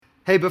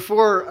Hey,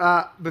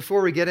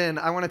 before we get in,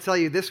 I want to tell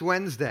you this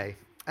Wednesday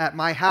at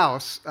my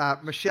house,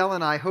 Michelle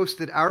and I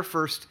hosted our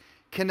first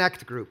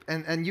Connect group.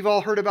 And you've all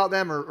heard about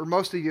them, or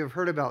most of you have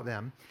heard about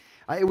them.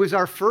 It was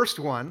our first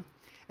one,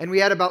 and we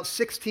had about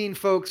 16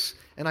 folks,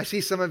 and I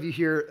see some of you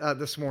here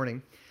this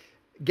morning,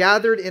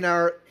 gathered in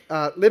our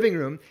living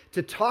room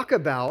to talk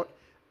about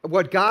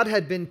what God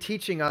had been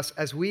teaching us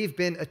as we've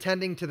been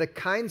attending to the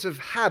kinds of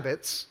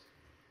habits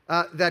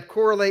that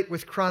correlate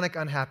with chronic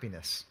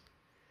unhappiness.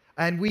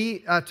 And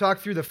we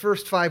talked through the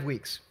first 5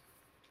 weeks.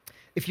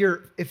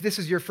 If this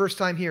is your first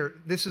time here,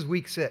 this is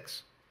week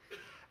 6.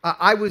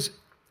 I was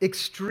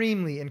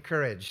extremely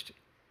encouraged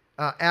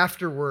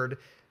afterward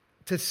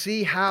to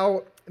see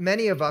how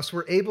many of us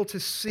were able to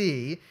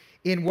see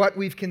in what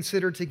we've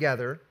considered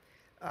together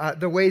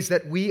the ways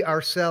that we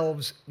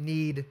ourselves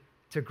need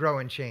to grow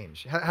and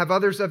change. Have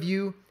others of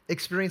you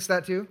experienced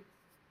that too?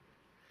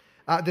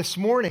 This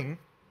morning,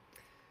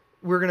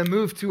 we're going to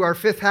move to our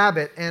 5th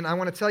habit, and I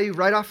want to tell you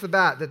right off the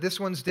bat that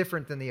this one's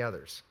different than the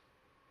others.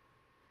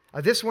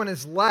 This one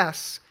is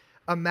less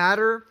a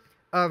matter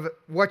of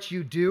what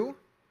you do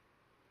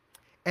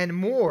and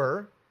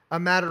more a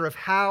matter of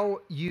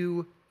how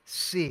you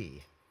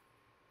see.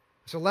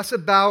 So less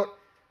about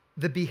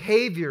the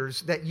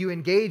behaviors that you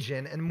engage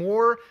in and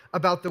more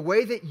about the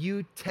way that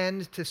you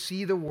tend to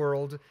see the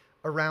world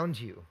around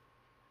you.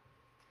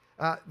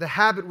 The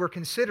habit we're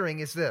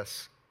considering is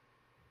this: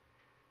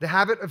 the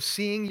habit of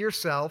seeing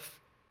yourself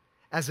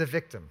as a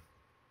victim.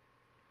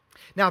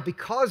 Now,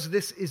 because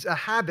this is a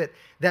habit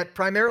that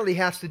primarily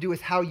has to do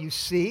with how you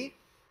see,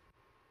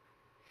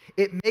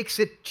 it makes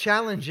it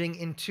challenging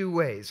in 2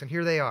 ways, and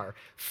here they are.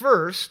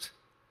 First,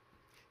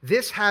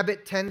 this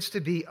habit tends to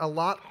be a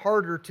lot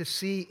harder to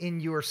see in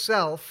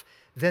yourself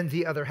than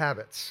the other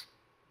habits.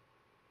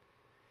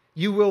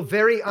 You will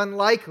very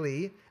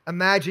unlikely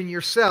imagine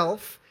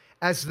yourself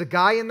as the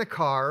guy in the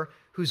car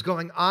who's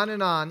going on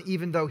and on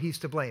even though he's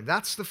to blame.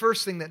 That's the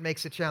first thing that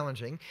makes it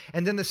challenging.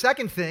 And then the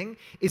second thing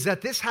is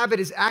that this habit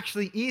is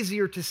actually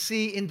easier to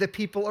see in the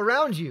people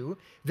around you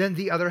than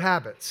the other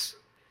habits.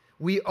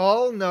 We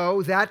all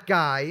know that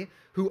guy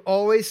who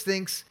always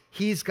thinks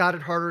he's got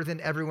it harder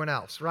than everyone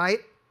else, right?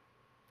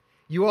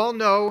 You all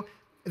know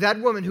that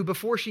woman who,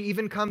 before she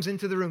even comes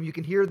into the room, you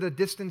can hear the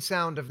distant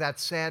sound of that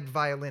sad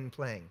violin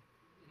playing.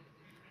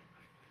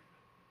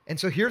 And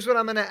so here's what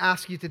I'm going to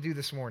ask you to do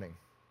this morning.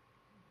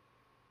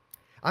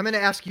 I'm going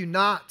to ask you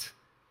not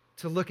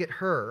to look at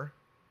her,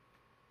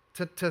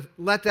 to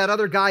let that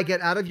other guy get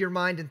out of your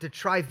mind and to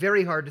try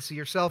very hard to see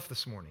yourself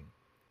this morning.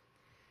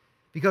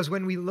 Because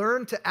when we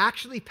learn to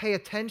actually pay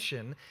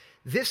attention,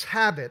 this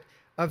habit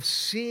of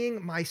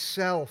seeing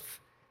myself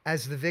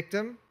as the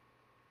victim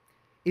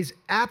is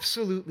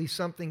absolutely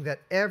something that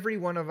every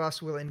one of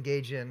us will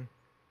engage in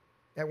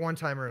at one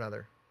time or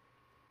another.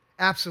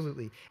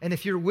 Absolutely. And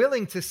if you're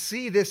willing to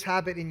see this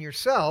habit in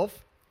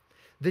yourself,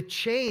 the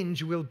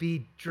change will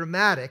be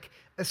dramatic,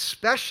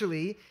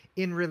 especially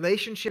in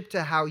relationship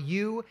to how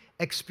you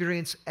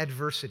experience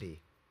adversity.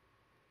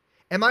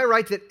 Am I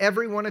right that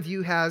every one of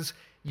you has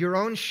your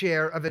own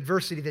share of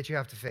adversity that you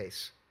have to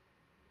face?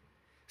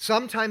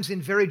 Sometimes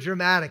in very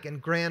dramatic and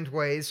grand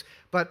ways,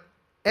 but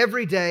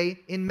every day,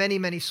 in many,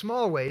 many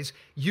small ways,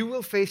 you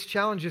will face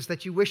challenges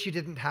that you wish you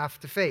didn't have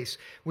to face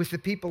with the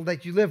people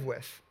that you live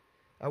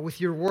with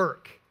your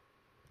work,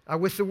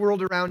 with the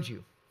world around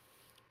you.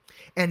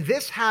 And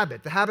this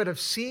habit, the habit of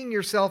seeing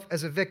yourself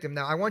as a victim,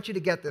 now I want you to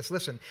get this,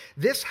 listen,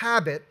 this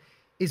habit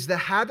is the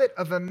habit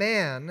of a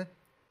man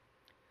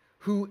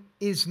who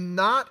is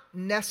not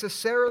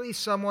necessarily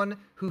someone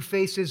who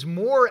faces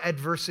more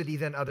adversity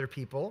than other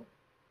people,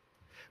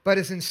 but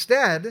is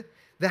instead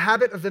the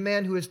habit of the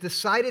man who has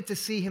decided to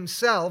see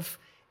himself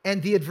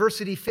and the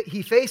adversity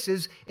he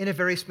faces in a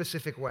very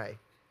specific way.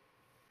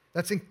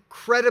 That's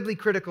incredibly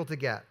critical to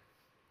get.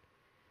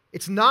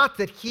 It's not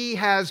that he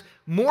has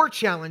more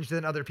challenge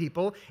than other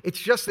people. It's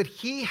just that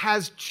he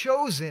has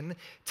chosen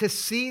to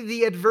see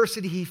the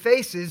adversity he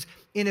faces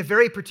in a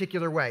very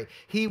particular way.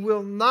 He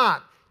will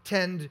not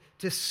tend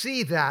to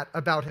see that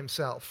about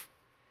himself.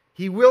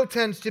 He will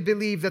tend to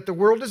believe that the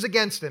world is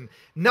against him.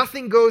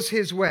 Nothing goes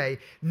his way.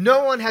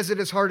 No one has it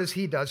as hard as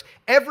he does.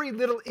 Every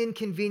little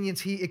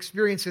inconvenience he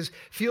experiences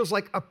feels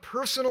like a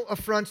personal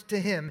affront to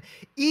him,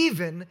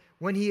 even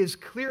when he is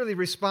clearly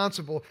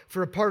responsible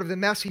for a part of the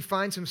mess he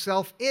finds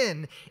himself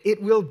in.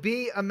 It will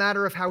be a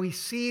matter of how he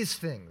sees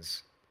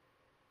things,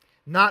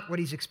 not what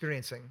he's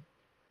experiencing.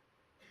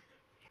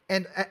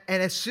 And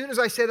as soon as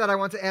I say that, I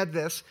want to add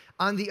this.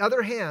 On the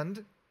other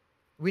hand,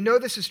 we know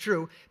this is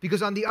true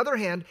because, on the other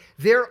hand,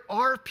 there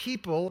are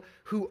people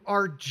who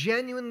are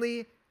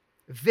genuinely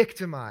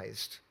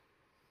victimized,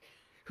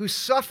 who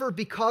suffer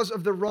because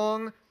of the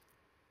wrong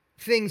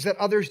things that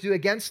others do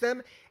against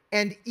them.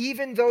 And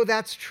even though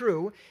that's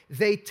true,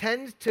 they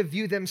tend to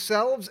view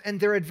themselves and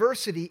their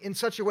adversity in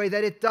such a way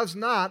that it does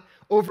not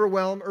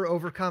overwhelm or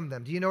overcome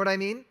them. Do you know what I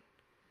mean?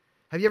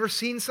 Have you ever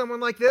seen someone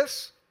like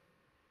this?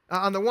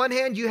 On the one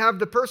hand, you have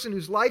the person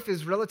whose life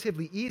is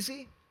relatively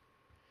easy,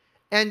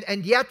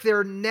 and yet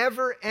they're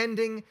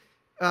never-ending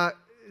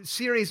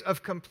series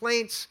of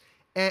complaints,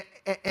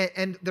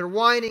 and they're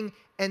whining,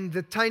 and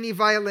the tiny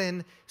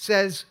violin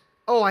says,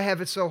 "Oh, I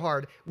have it so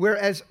hard."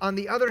 Whereas on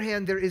the other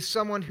hand, there is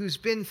someone who's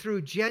been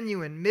through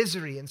genuine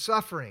misery and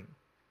suffering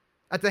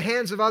at the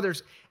hands of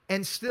others,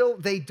 and still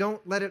they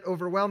don't let it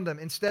overwhelm them.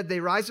 Instead, they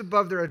rise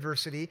above their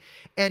adversity,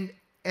 and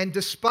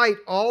despite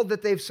all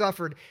that they've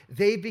suffered,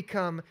 they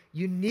become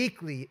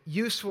uniquely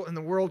useful in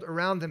the world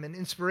around them and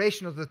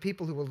inspirational to the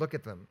people who will look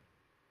at them.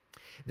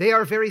 They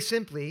are very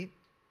simply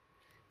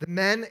the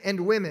men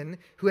and women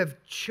who have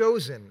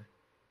chosen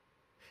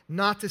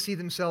not to see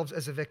themselves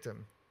as a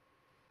victim,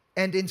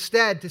 and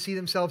instead to see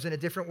themselves in a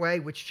different way,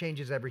 which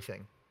changes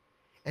everything.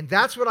 And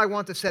that's what I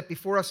want to set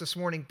before us this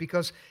morning,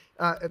 because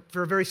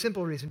for a very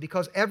simple reason,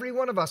 because every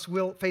one of us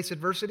will face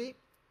adversity,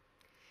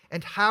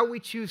 and how we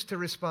choose to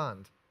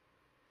respond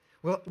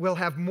will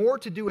have more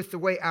to do with the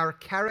way our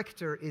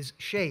character is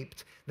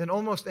shaped than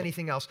almost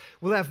anything else.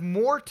 Will have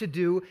more to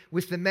do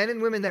with the men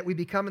and women that we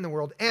become in the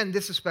world, and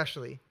this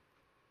especially.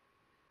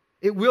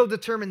 It will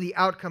determine the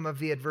outcome of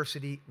the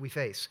adversity we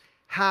face.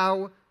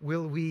 How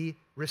will we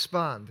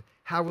respond?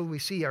 How will we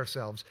see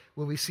ourselves?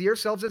 Will we see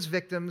ourselves as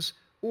victims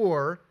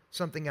or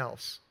something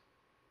else?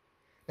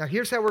 Now,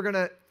 here's how we're going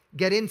to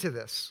get into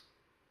this.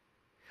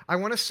 I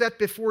want to set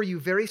before you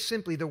very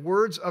simply the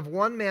words of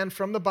one man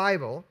from the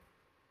Bible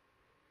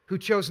who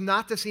chose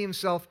not to see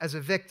himself as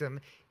a victim,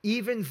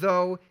 even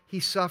though he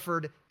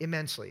suffered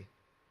immensely.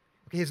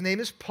 Okay, his name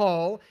is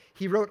Paul.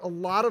 He wrote a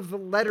lot of the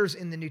letters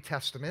in the New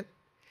Testament,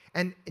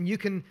 and you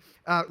can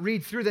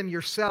read through them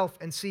yourself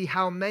and see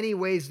how many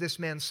ways this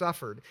man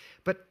suffered.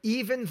 But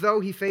even though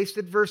he faced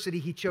adversity,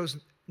 he chose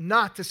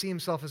not to see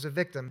himself as a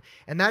victim,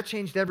 and that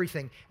changed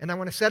everything. And I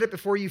want to set it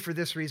before you for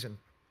this reason.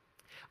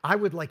 I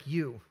would like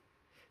you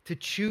to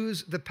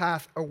choose the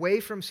path away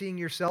from seeing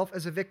yourself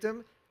as a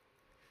victim,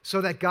 so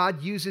that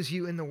God uses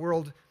you in the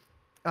world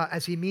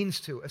as he means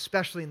to,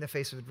 especially in the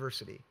face of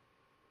adversity.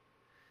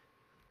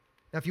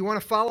 Now, if you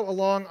want to follow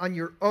along on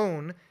your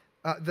own,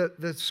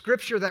 the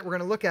scripture that we're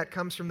going to look at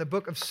comes from the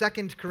book of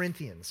 2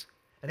 Corinthians,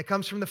 and it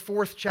comes from the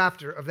 4th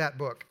chapter of that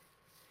book.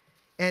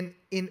 And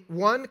in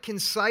one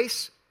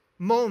concise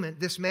moment,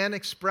 this man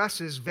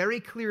expresses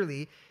very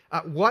clearly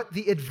what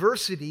the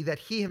adversity that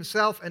he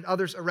himself and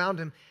others around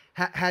him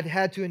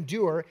had to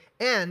endure,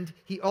 and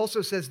he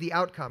also says the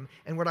outcome.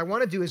 And what I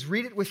want to do is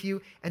read it with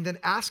you and then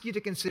ask you to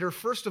consider,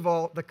 first of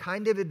all, the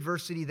kind of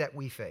adversity that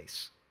we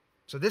face.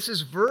 So this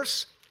is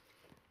verse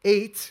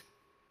 8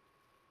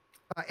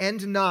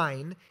 and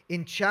 9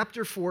 in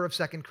chapter 4 of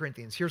 2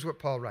 Corinthians. Here's what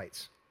Paul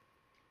writes.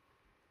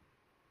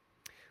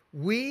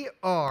 "We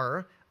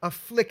are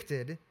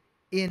afflicted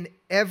in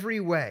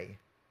every way,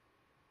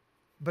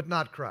 but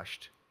not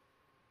crushed.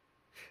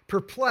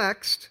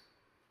 Perplexed,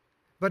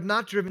 but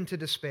not driven to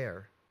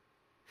despair.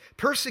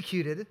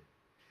 Persecuted,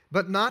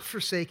 but not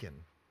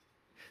forsaken.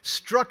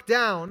 Struck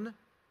down,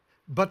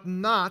 but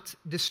not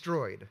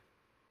destroyed."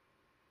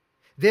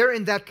 There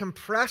in that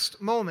compressed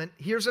moment,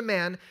 here's a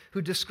man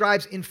who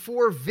describes in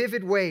 4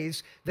 vivid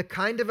ways the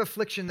kind of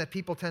affliction that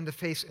people tend to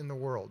face in the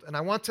world. And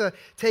I want to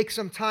take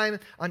some time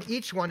on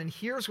each one, and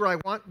here's where I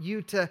want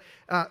you to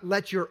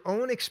let your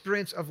own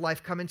experience of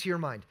life come into your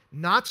mind.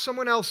 Not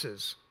someone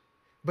else's,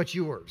 but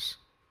yours.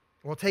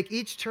 We'll take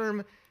each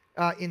term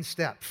in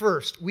step.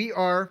 First, we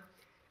are,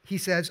 he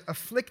says,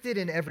 afflicted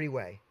in every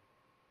way.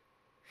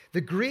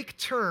 The Greek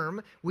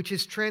term, which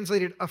is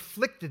translated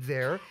afflicted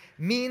there,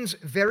 means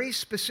very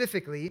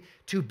specifically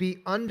to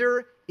be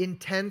under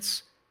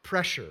intense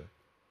pressure,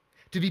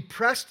 to be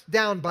pressed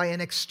down by an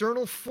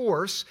external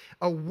force,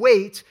 a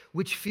weight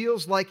which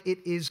feels like it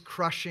is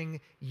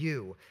crushing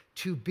you,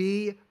 to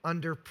be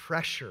under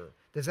pressure.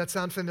 Does that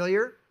sound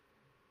familiar?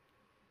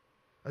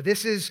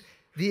 This is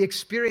the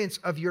experience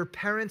of your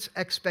parents'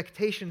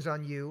 expectations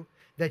on you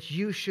that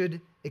you should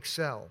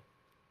excel.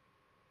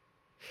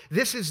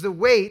 This is the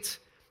weight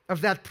of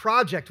that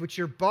project which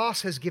your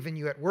boss has given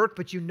you at work,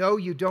 but you know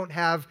you don't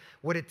have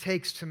what it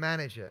takes to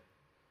manage it.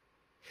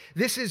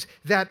 This is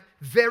that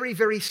very,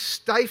 very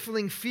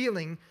stifling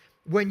feeling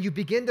when you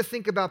begin to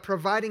think about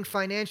providing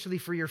financially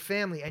for your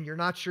family and you're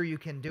not sure you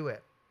can do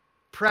it.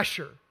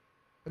 Pressure.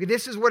 Okay,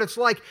 this is what it's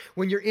like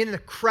when you're in a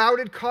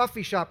crowded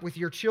coffee shop with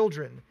your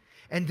children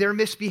and they're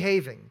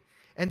misbehaving,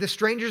 and the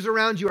strangers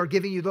around you are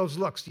giving you those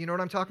looks. Do you know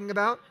what I'm talking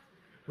about?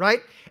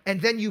 Right? And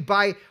then you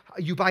buy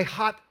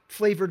hot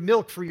flavored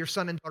milk for your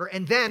son and daughter,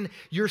 and then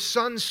your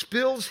son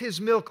spills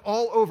his milk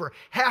all over.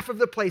 Half of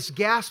the place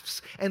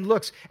gasps and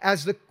looks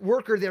as the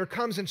worker there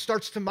comes and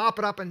starts to mop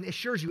it up and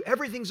assures you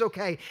everything's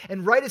okay.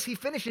 And right as he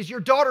finishes, your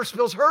daughter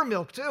spills her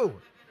milk too.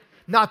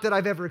 Not that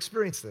I've ever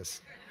experienced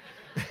this.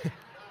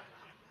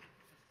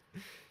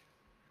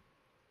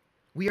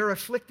 We are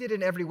afflicted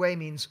in every way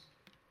means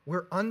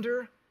we're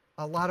under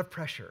a lot of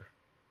pressure.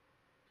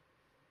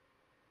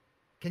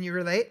 Can you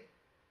relate?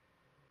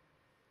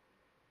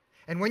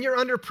 And when you're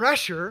under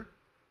pressure,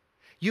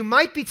 you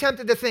might be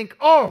tempted to think,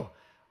 "Oh,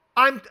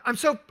 I'm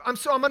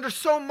under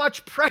so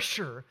much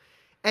pressure."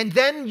 And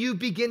then you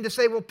begin to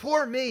say, "Well,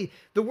 poor me.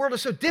 The world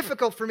is so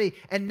difficult for me."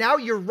 And now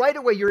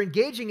you're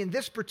engaging in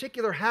this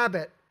particular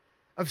habit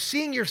of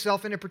seeing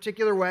yourself in a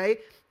particular way,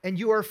 and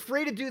you are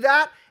free to do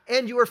that,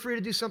 and you are free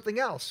to do something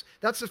else.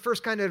 That's the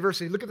first kind of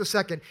adversity. Look at the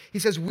second. He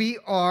says, we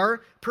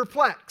are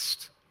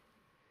perplexed.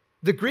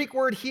 The Greek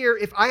word here,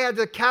 if I had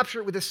to capture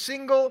it with a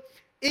single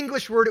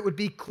English word, it would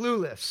be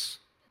clueless.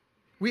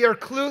 We are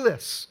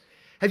clueless.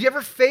 Have you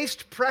ever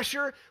faced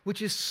pressure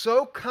which is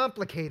so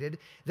complicated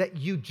that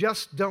you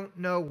just don't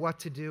know what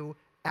to do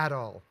at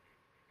all?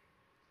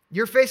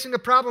 You're facing a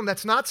problem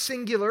that's not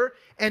singular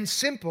and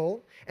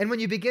simple, and when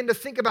you begin to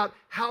think about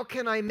how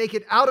can I make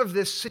it out of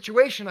this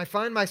situation I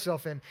find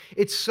myself in,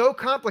 it's so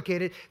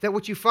complicated that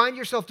what you find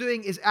yourself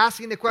doing is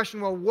asking the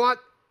question, well, what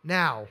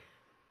now?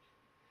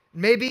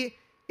 Maybe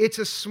it's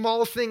a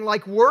small thing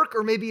like work,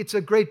 or maybe it's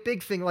a great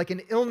big thing like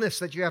an illness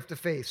that you have to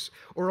face,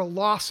 or a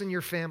loss in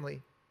your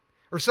family,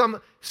 or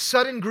some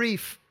sudden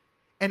grief,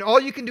 and all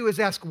you can do is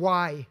ask,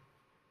 why?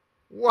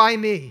 Why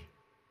me?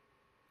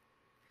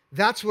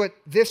 That's what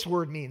this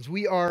word means.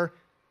 We are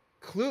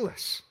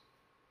clueless.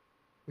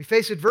 We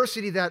face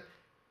adversity that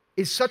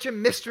is such a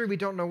mystery we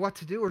don't know what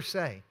to do or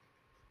say.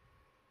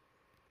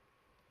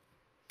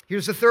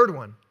 Here's the third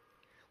one.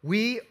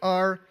 We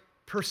are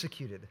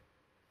persecuted.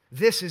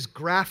 This is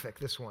graphic,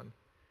 this one.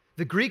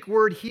 The Greek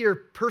word here,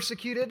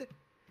 persecuted,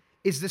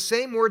 is the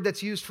same word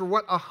that's used for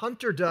what a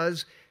hunter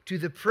does to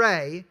the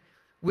prey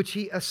which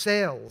he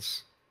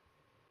assails.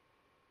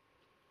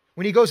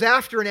 When he goes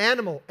after an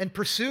animal and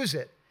pursues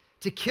it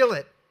to kill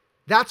it,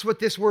 that's what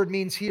this word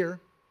means here.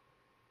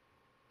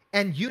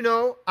 And you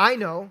know, I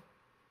know,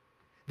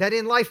 that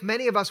in life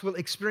many of us will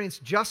experience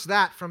just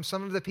that from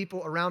some of the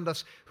people around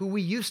us who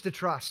we used to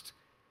trust.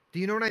 Do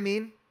you know what I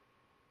mean?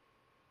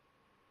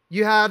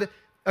 You had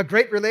a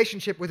great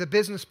relationship with a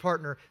business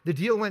partner. The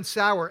deal went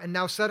sour, and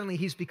now suddenly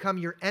he's become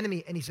your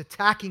enemy, and he's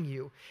attacking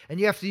you, and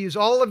you have to use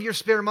all of your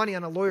spare money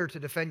on a lawyer to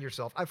defend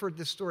yourself. I've heard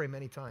this story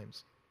many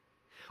times.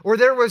 Or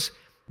there was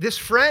this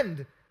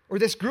friend or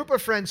this group of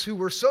friends who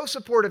were so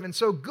supportive and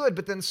so good,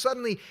 but then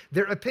suddenly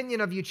their opinion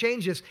of you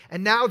changes,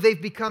 and now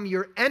they've become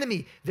your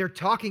enemy. They're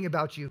talking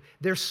about you.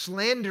 They're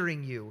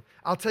slandering you.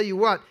 I'll tell you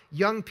what,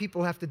 young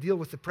people have to deal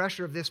with the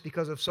pressure of this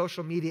because of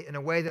social media in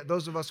a way that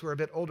those of us who are a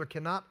bit older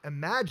cannot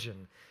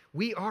imagine.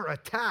 We are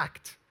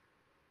attacked.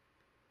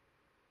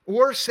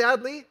 Or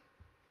sadly,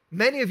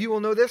 many of you will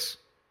know this,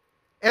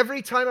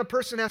 every time a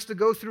person has to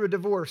go through a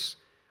divorce,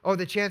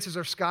 the chances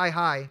are sky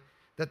high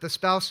that the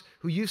spouse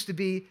who used to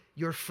be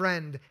your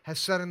friend has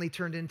suddenly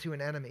turned into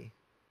an enemy.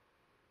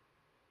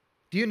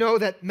 Do you know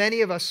that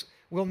many of us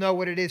will know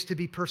what it is to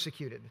be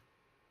persecuted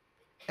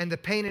and the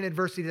pain and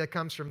adversity that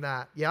comes from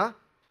that? Yeah?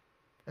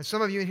 And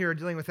some of you in here are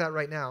dealing with that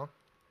right now.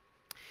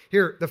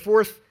 Here, the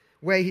fourth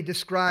way he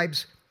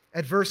describes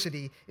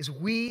adversity is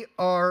we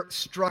are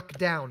struck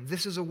down.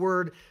 This is a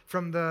word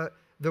from the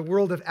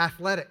world of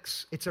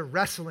athletics. It's a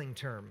wrestling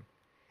term.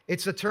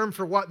 It's a term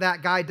for what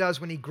that guy does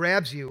when he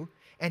grabs you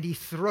and he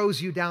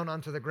throws you down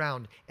onto the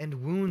ground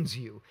and wounds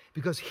you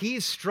because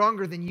he's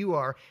stronger than you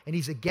are and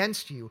he's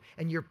against you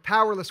and you're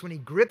powerless when he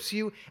grips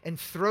you and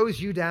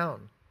throws you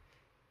down.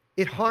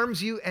 It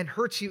harms you and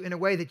hurts you in a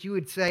way that you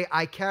would say,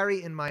 I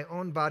carry in my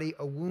own body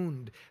a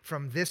wound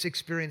from this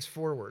experience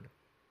forward.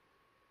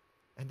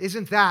 And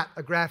isn't that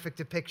a graphic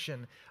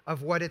depiction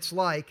of what it's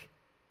like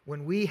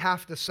when we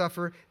have to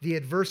suffer the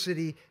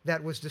adversity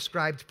that was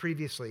described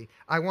previously?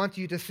 I want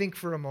you to think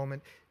for a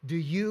moment, do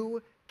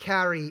you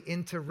carry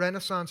into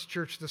Renaissance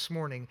Church this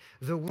morning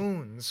the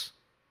wounds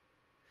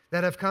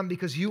that have come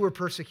because you were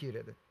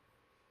persecuted,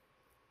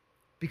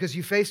 because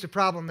you faced a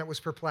problem that was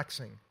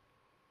perplexing,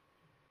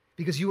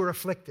 because you were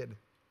afflicted?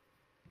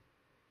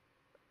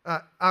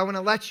 I want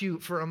to let you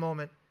for a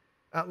moment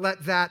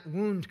let that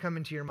wound come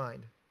into your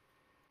mind.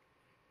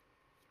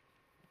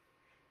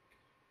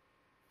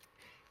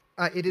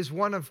 It is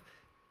one of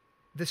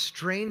the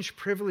strange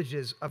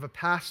privileges of a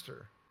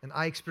pastor, and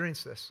I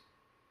experience this,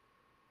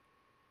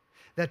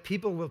 that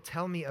people will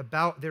tell me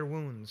about their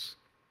wounds.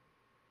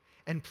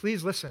 And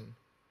please listen,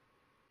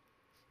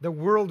 the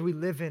world we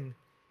live in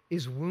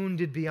is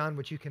wounded beyond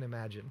what you can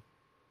imagine.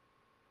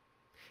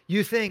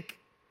 You think,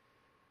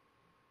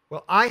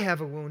 well, I have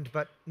a wound,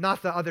 but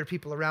not the other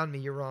people around me.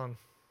 You're wrong.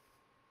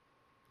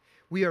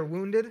 We are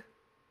wounded.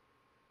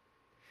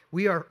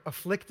 We are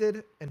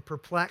afflicted and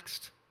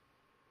perplexed.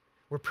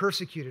 We're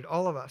persecuted,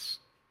 all of us.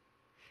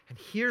 And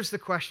here's the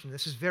question.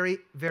 This is very,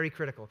 very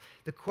critical.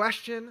 The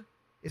question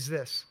is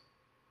this: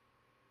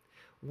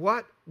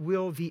 what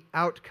will the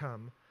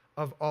outcome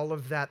of all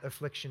of that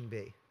affliction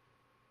be?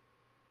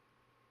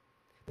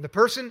 And the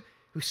person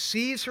who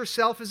sees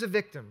herself as a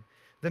victim,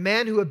 the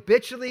man who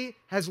habitually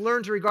has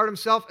learned to regard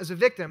himself as a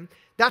victim,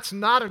 that's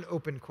not an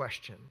open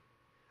question.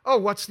 Oh,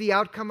 what's the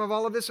outcome of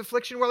all of this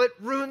affliction? Well, it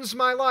ruins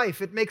my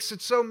life. It makes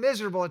it so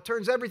miserable. It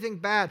turns everything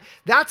bad.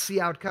 That's the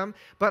outcome.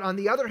 But on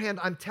the other hand,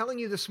 I'm telling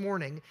you this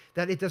morning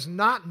that it does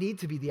not need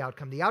to be the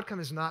outcome. The outcome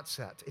is not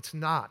set. It's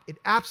not. It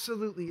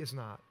absolutely is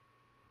not.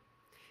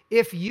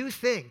 If you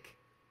think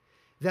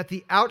that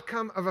the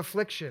outcome of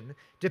affliction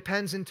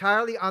depends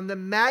entirely on the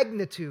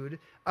magnitude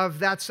of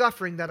that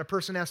suffering that a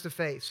person has to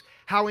face,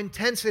 how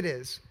intense it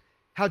is,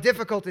 how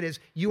difficult it is,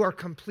 you are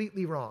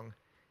completely wrong.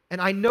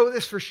 And I know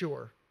this for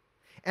sure.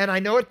 And I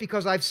know it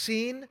because I've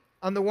seen,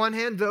 on the one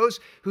hand, those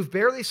who've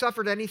barely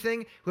suffered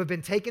anything, who have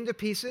been taken to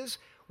pieces,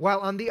 while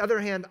on the other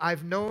hand,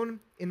 I've known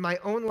in my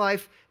own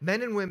life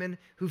men and women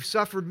who've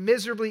suffered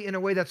miserably in a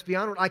way that's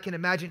beyond what I can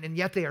imagine, and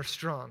yet they are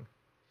strong.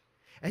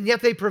 And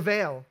yet they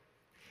prevail.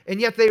 And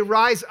yet they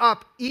rise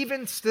up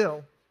even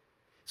still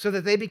so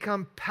that they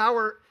become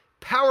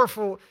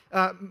powerful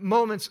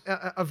moments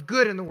of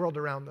good in the world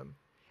around them.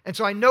 And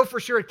so I know for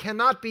sure it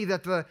cannot be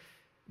that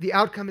the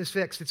outcome is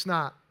fixed. It's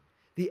not.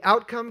 The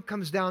outcome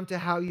comes down to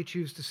how you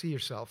choose to see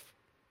yourself.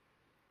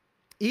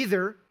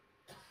 Either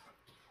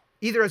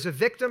as a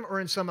victim or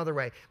in some other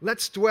way.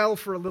 Let's dwell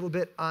for a little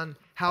bit on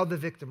how the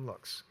victim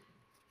looks.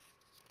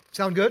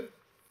 Sound good?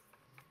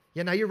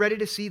 Yeah, now you're ready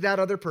to see that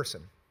other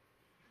person.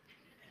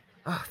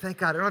 Oh, thank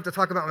God. I don't have to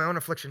talk about my own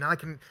affliction. Now I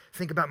can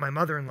think about my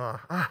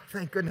mother-in-law. Oh,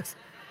 thank goodness.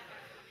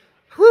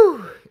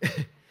 Whew.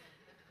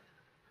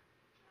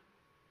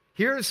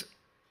 Trust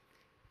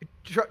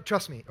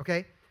me,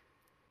 okay?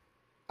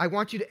 I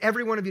want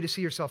every one of you to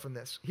see yourself in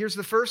this. Here's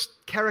the first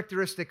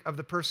characteristic of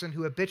the person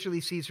who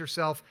habitually sees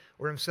herself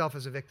or himself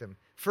as a victim.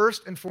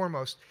 First and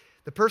foremost,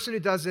 the person who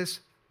does this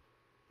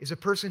is a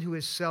person who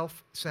is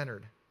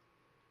self-centered.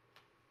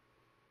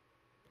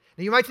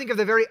 Now, you might think of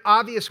the very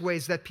obvious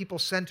ways that people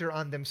center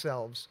on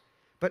themselves,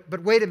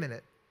 but wait a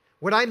minute.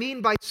 What I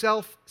mean by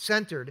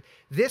self-centered,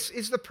 this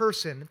is the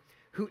person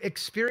who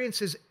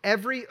experiences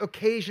every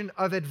occasion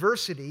of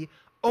adversity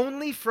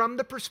only from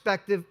the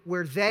perspective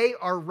where they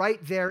are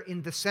right there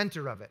in the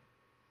center of it.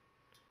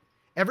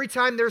 Every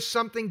time there's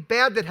something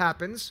bad that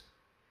happens,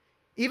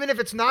 even if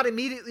it's not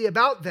immediately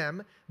about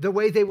them, the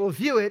way they will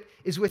view it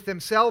is with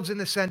themselves in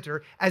the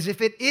center, as if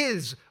it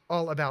is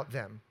all about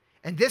them.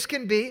 And this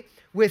can be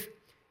with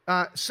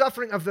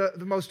suffering of the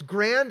most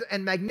grand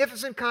and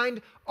magnificent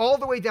kind, all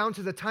the way down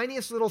to the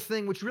tiniest little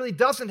thing, which really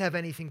doesn't have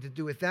anything to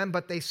do with them,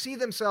 but they see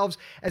themselves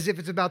as if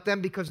it's about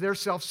them because they're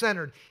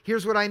self-centered.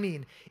 Here's what I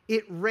mean.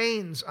 It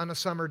rains on a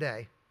summer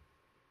day,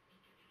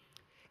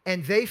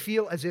 and they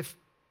feel as if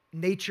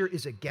nature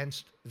is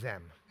against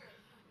them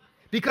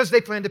because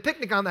they planned a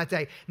picnic on that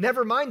day.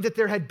 Never mind that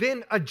there had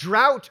been a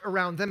drought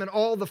around them and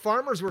all the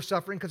farmers were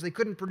suffering because they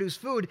couldn't produce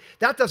food.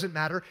 That doesn't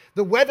matter.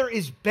 The weather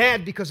is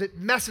bad because it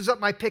messes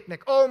up my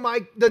picnic.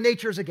 The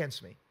nature's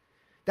against me.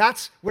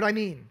 That's what I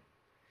mean.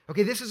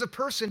 Okay, this is a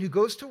person who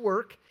goes to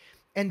work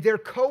and their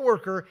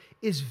coworker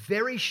is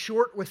very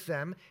short with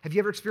them. Have you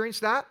ever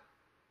experienced that?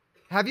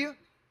 Have you?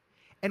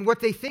 And what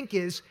they think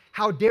is,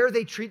 how dare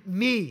they treat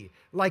me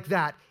like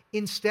that?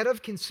 Instead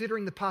of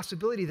considering the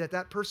possibility that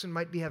that person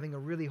might be having a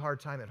really hard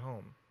time at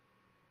home.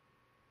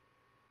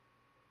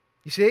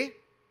 You see?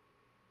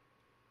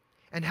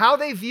 And how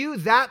they view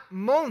that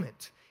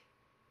moment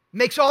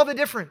makes all the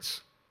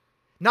difference.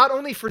 Not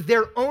only for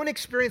their own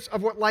experience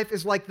of what life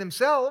is like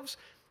themselves.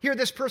 Here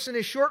this person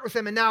is short with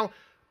them and now,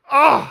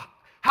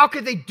 how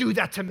could they do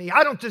that to me?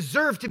 I don't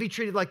deserve to be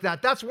treated like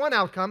that. That's one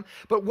outcome.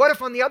 But what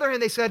if on the other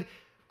hand they said,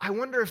 I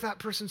wonder if that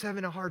person's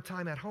having a hard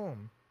time at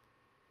home?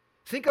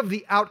 Think of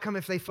the outcome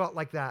if they felt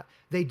like that.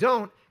 They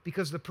don't,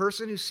 because the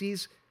person who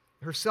sees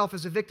herself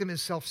as a victim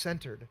is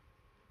self-centered.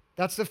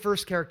 That's the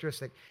first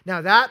characteristic.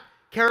 Now, that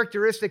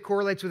characteristic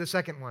correlates with the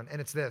second one, and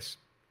it's this.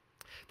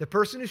 The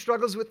person who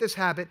struggles with this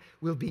habit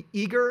will be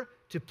eager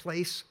to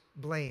place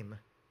blame.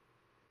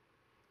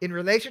 In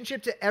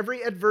relationship to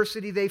every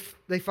adversity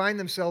they find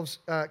themselves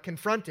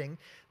confronting,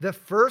 the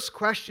first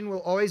question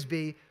will always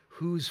be,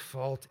 whose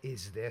fault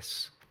is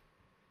this?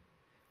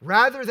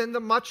 Rather than the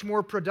much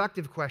more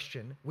productive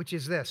question, which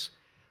is this: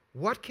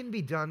 what can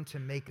be done to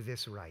make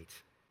this right?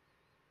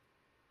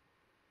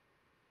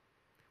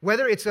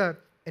 Whether it's an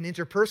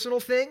interpersonal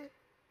thing,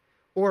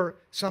 or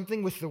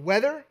something with the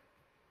weather,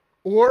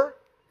 or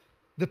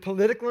the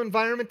political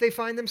environment they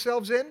find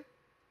themselves in,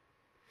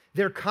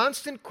 their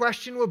constant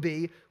question will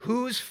be,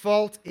 whose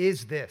fault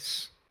is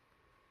this?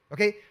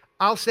 Okay,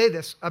 I'll say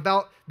this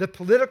about the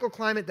political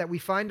climate that we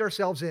find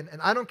ourselves in,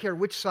 and I don't care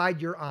which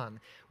side you're on.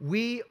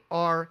 We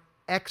are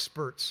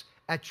experts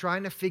at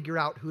trying to figure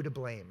out who to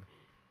blame.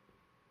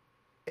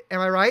 Am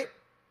I right?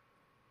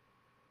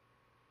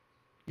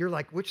 You're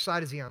like, which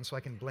side is he on so I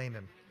can blame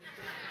him?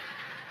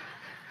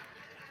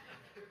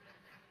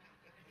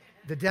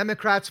 The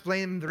Democrats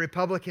blame the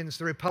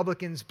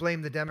Republicans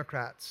blame the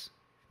Democrats.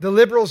 The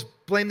liberals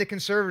blame the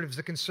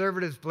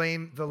conservatives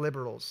blame the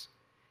liberals.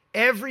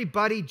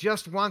 Everybody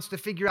just wants to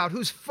figure out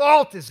whose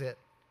fault is it.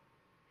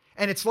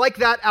 And it's like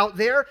that out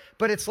there,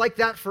 but it's like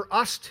that for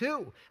us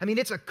too. I mean,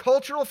 it's a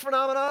cultural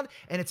phenomenon,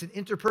 and it's an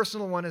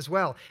interpersonal one as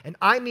well. And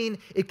I mean,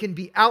 it can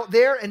be out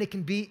there, and it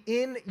can be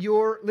in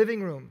your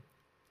living room.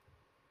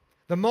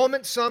 The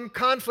moment some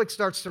conflict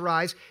starts to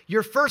rise,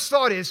 your first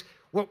thought is,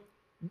 well,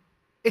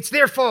 it's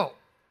their fault.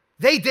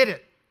 They did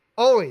it,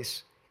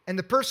 always. And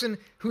the person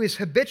who is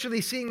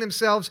habitually seeing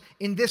themselves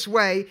in this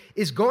way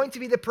is going to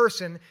be the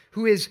person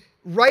who is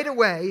right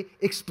away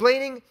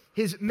explaining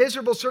his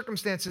miserable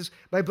circumstances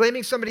by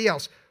blaming somebody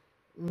else.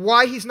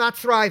 Why he's not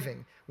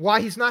thriving, why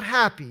he's not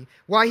happy,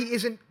 why he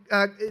isn't,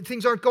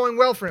 things aren't going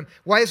well for him,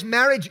 why his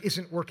marriage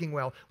isn't working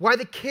well, why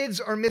the kids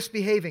are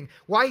misbehaving,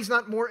 why he's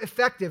not more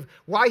effective,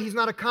 why he's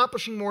not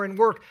accomplishing more in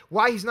work,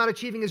 why he's not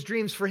achieving his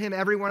dreams. For him,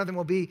 every one of them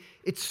will be,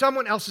 it's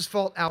someone else's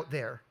fault out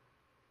there.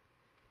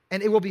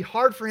 And it will be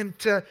hard for him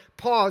to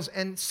pause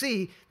and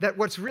see that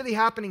what's really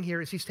happening here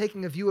is he's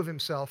taking a view of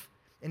himself,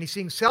 and he's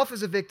seeing self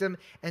as a victim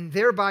and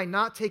thereby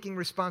not taking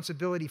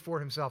responsibility for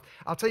himself.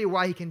 I'll tell you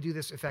why he can do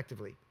this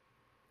effectively.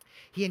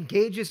 He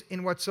engages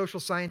in what social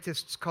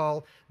scientists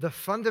call the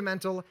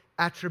fundamental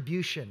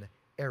attribution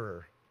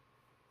error.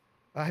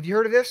 Have you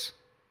heard of this?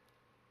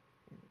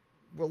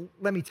 Well,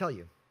 let me tell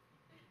you.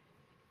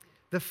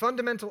 The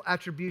fundamental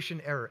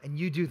attribution error, and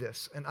you do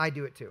this, and I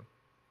do it too,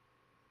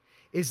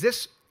 is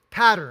this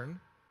pattern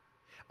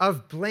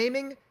of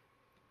blaming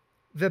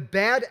the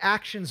bad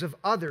actions of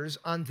others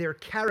on their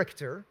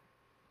character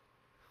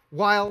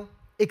while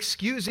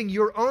excusing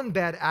your own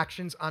bad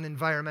actions on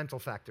environmental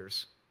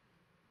factors.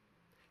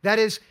 That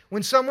is,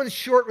 when someone's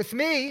short with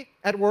me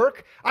at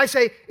work, I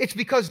say, it's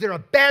because they're a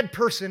bad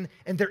person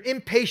and they're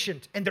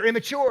impatient and they're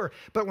immature.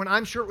 But when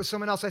I'm short with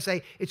someone else, I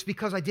say, it's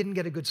because I didn't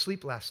get a good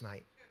sleep last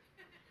night.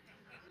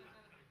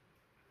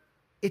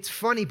 It's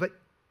funny, but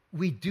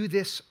we do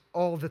this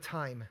all the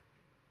time.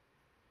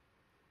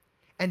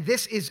 And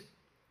it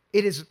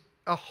is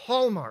a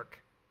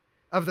hallmark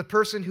of the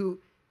person who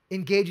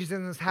engages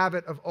in this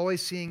habit of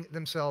always seeing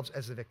themselves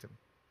as the victim.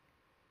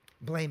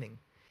 Blaming.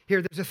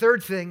 Here, there's a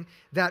third thing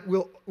that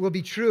will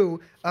be true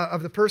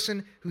of the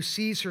person who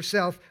sees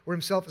herself or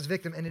himself as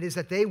victim, and it is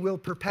that they will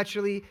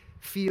perpetually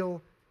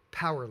feel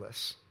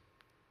powerless.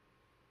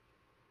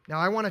 Now,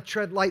 I want to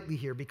tread lightly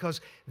here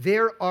because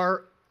there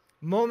are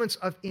moments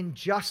of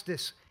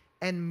injustice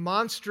and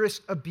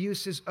monstrous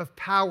abuses of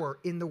power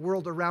in the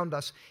world around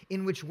us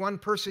in which one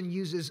person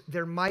uses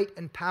their might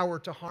and power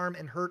to harm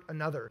and hurt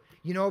another.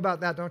 You know about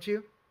that, don't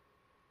you?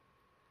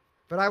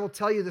 But I will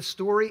tell you the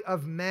story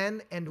of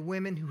men and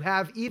women who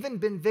have even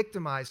been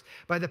victimized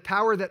by the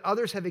power that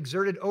others have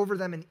exerted over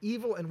them in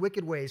evil and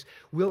wicked ways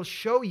will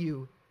show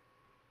you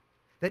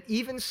that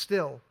even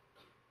still,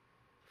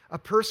 a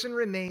person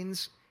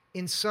remains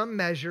in some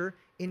measure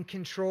in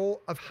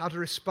control of how to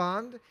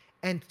respond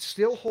and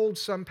still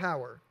holds some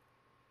power.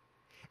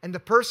 And the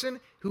person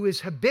who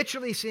is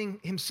habitually seeing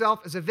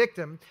himself as a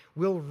victim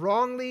will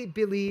wrongly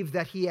believe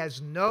that he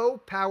has no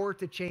power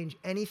to change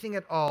anything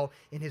at all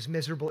in his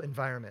miserable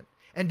environment.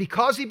 And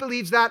because he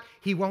believes that,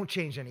 he won't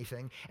change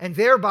anything. And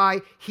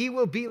thereby, he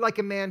will be like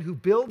a man who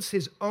builds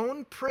his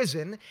own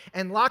prison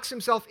and locks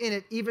himself in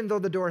it even though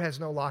the door has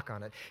no lock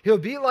on it. He'll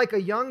be like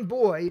a young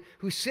boy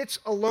who sits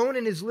alone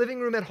in his living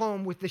room at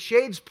home with the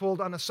shades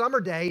pulled on a summer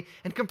day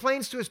and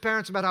complains to his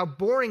parents about how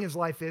boring his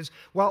life is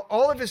while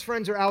all of his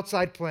friends are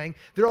outside playing.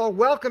 They're all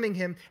welcoming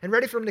him and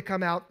ready for him to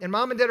come out. And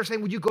mom and dad are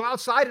saying, would you go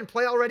outside and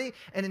play already?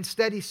 And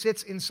instead, he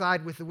sits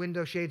inside with the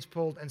window shades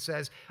pulled and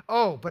says,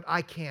 oh, but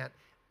I can't.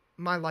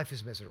 My life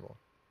is miserable.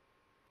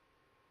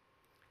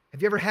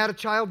 Have you ever had a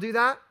child do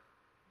that?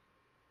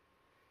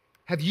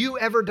 Have you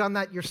ever done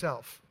that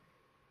yourself?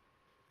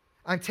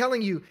 I'm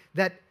telling you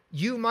that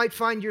you might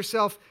find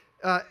yourself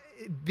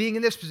being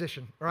in this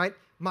position, all right?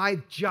 My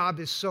job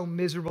is so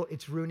miserable,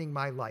 it's ruining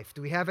my life.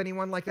 Do we have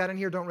anyone like that in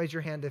here? Don't raise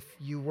your hand if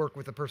you work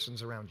with the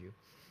persons around you.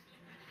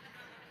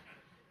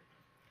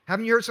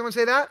 Haven't you heard someone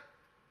say that?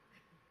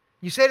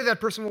 You say to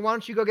that person, well, why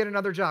don't you go get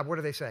another job? What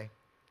do they say?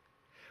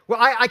 Well,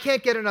 I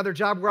can't get another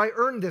job where I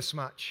earn this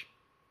much.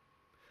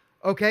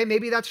 Okay,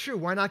 maybe that's true.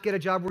 Why not get a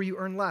job where you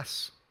earn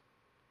less?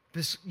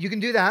 You can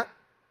do that.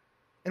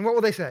 And what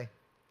will they say?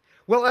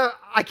 Well,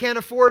 I can't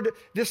afford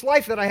this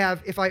life that I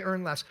have if I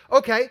earn less.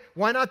 Okay,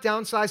 why not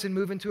downsize and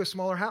move into a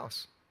smaller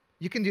house?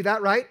 You can do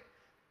that, right?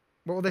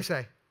 What will they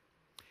say?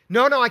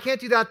 No, I can't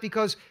do that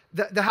because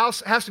the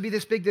house has to be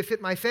this big to fit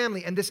my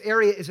family, and this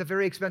area is a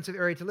very expensive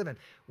area to live in.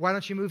 Why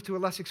don't you move to a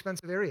less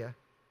expensive area?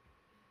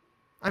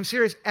 I'm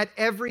serious. At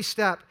every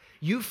step,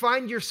 you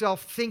find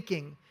yourself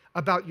thinking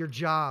about your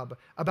job,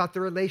 about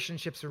the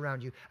relationships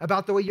around you,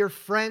 about the way your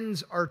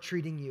friends are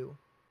treating you,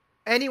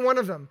 any one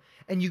of them,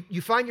 and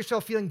you find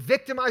yourself feeling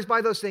victimized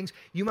by those things.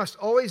 You must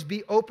always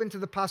be open to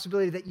the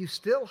possibility that you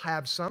still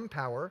have some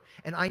power,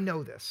 and I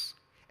know this,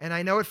 and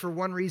I know it for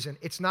one reason.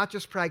 It's not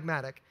just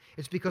pragmatic.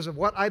 It's because of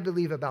what I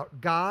believe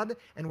about God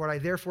and what I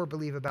therefore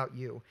believe about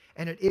you,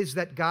 and it is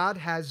that God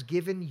has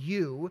given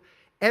you,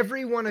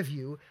 every one of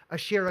you, a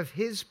share of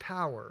his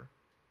power.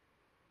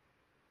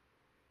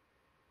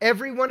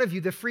 Every one of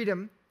you, the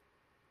freedom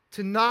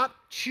to not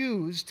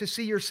choose to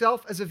see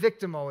yourself as a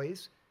victim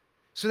always,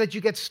 so that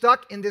you get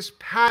stuck in this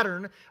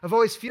pattern of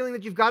always feeling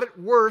that you've got it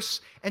worse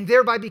and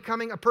thereby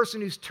becoming a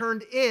person who's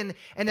turned in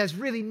and has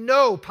really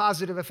no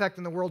positive effect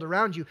in the world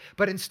around you.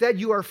 But instead,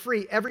 you are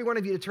free, every one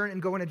of you, to turn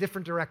and go in a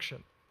different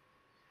direction.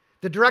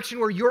 The direction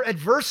where your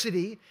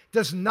adversity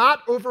does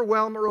not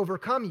overwhelm or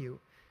overcome you.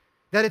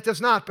 That it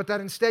does not, but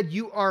that instead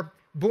you are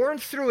born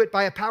through it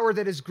by a power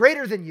that is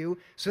greater than you,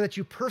 so that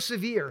you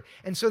persevere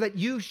and so that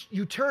you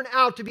turn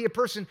out to be a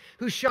person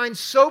who shines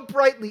so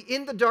brightly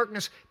in the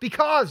darkness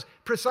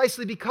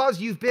precisely because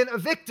you've been a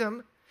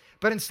victim,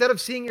 But instead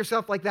of seeing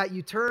yourself like that,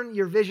 you turn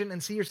your vision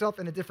and see yourself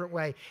in a different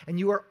way. And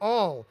you are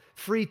all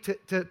free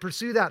to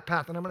pursue that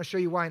path. And I'm going to show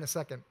you why in a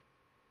second.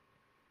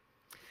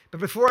 But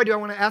before I do, I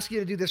want to ask you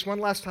to do this one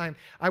last time.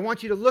 I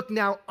want you to look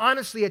now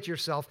honestly at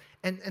yourself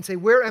and say,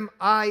 where am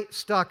I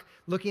stuck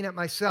looking at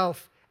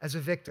myself as a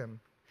victim?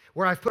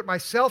 Where I've put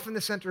myself in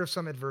the center of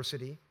some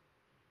adversity,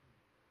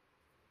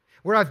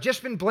 where I've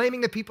just been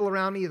blaming the people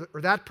around me or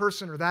that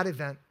person or that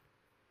event,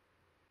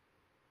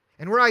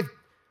 and where I've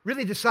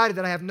really decided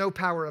that I have no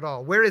power at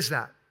all. Where is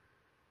that?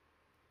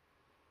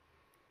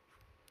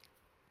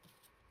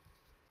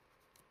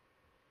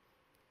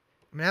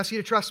 I'm going to ask you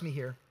to trust me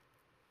here.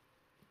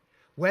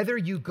 Whether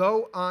you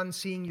go on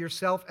seeing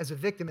yourself as a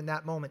victim in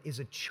that moment is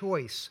a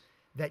choice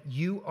that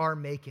you are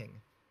making.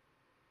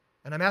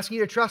 And I'm asking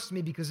you to trust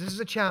me because this is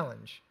a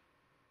challenge.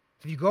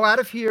 If you go out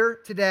of here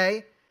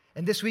today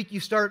and this week you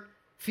start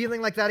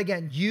feeling like that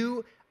again,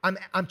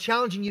 I'm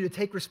challenging you to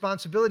take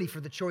responsibility for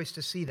the choice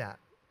to see that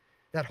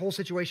whole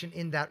situation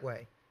in that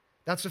way.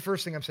 That's the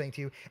first thing I'm saying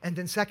to you. And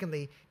then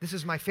secondly, this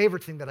is my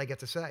favorite thing that I get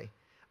to say.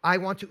 I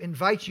want to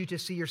invite you to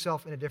see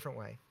yourself in a different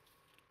way.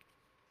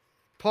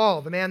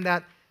 Paul, the man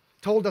that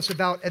told us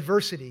about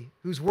adversity,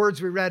 whose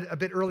words we read a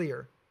bit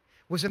earlier,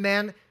 was a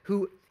man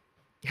who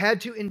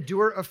had to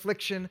endure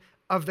affliction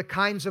of the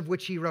kinds of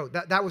which he wrote.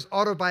 That was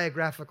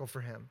autobiographical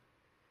for him.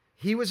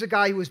 He was a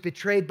guy who was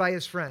betrayed by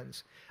his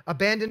friends,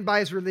 abandoned by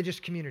his religious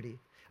community,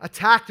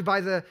 attacked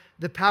by the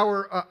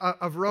power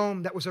of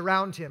Rome that was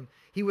around him.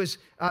 He was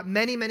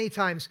many, many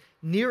times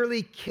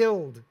nearly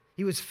killed.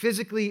 He was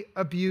physically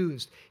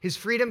abused. His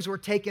freedoms were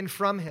taken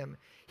from him.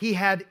 He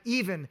had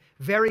even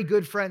very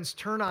good friends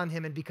turn on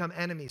him and become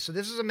enemies. So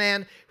this is a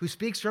man who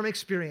speaks from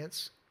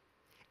experience.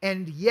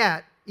 And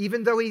yet,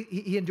 even though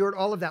he endured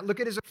all of that, look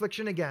at his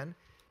affliction again,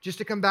 just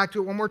to come back to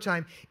it one more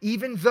time.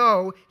 Even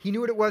though he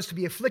knew what it was to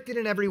be afflicted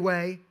in every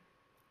way,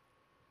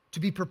 to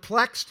be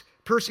perplexed,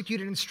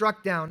 persecuted, and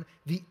struck down,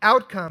 the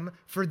outcome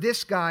for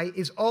this guy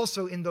is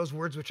also in those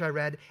words which I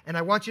read. And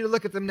I want you to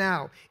look at them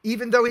now.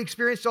 Even though he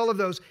experienced all of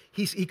those,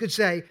 he could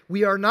say,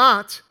 we are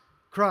not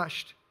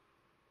crushed.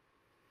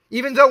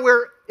 Even though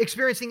we're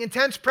experiencing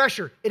intense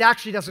pressure, it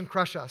actually doesn't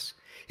crush us.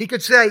 He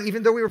could say,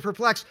 even though we were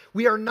perplexed,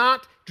 we are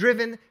not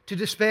driven to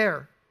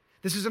despair.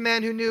 This is a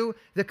man who knew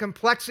the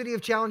complexity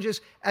of challenges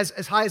as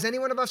high as any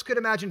one of us could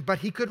imagine, but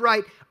he could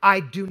write, I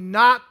do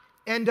not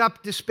end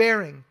up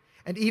despairing.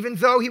 And even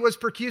though he was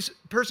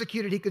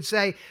persecuted, he could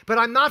say, but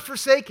I'm not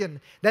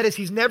forsaken. That is,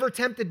 he's never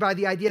tempted by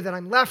the idea that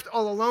I'm left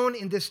all alone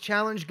in this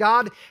challenge.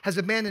 God has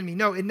abandoned me.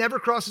 No, it never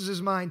crosses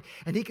his mind.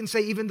 And he can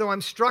say, even though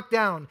I'm struck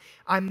down,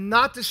 I'm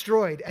not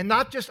destroyed. And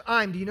not just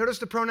I'm. Do you notice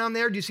the pronoun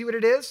there? Do you see what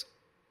it is?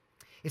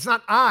 It's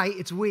not I,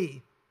 it's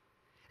we.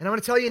 And I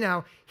want to tell you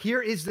now,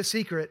 here is the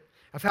secret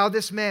of how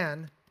this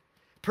man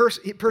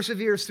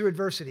perseveres through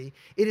adversity.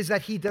 It is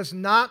that he does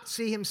not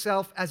see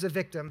himself as a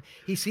victim.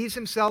 He sees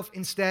himself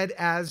instead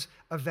as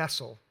a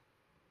vessel.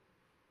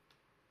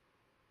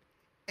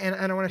 And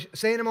I want to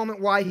say in a moment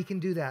why he can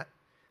do that.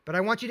 But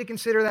I want you to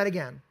consider that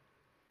again.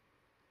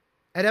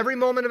 At every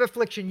moment of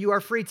affliction, you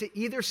are free to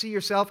either see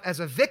yourself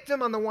as a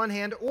victim on the one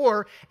hand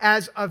or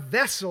as a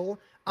vessel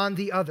on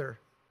the other.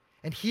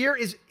 And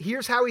here's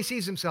how he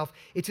sees himself.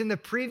 It's in the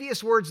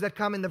previous words that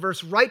come in the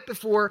verse right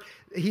before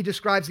he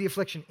describes the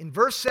affliction. In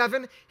verse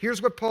 7,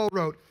 here's what Paul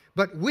wrote.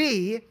 But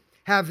we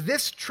have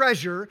this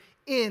treasure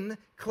in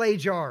clay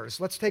jars.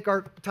 Let's take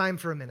our time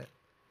for a minute.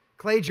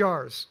 Clay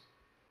jars.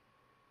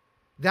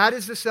 That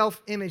is the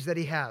self-image that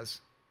he has.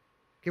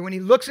 Okay, when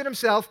he looks at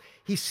himself,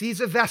 he sees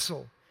a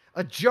vessel.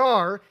 A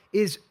jar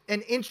is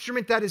an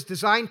instrument that is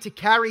designed to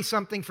carry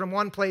something from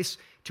one place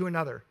to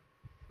another.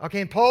 Okay,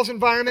 in Paul's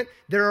environment,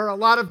 there are a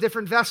lot of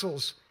different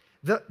vessels.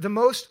 The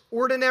most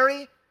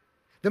ordinary,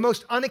 the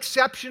most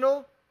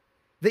unexceptional,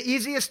 the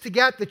easiest to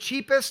get, the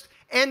cheapest,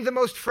 and the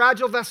most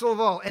fragile vessel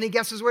of all. Any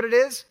guesses what it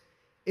is?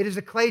 It is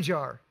a clay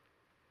jar.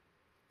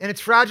 And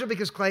it's fragile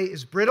because clay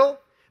is brittle,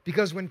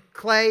 because when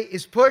clay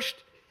is pushed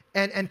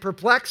and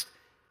perplexed,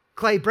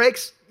 clay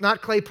breaks,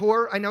 not clay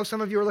poor. I know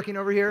some of you are looking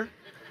over here.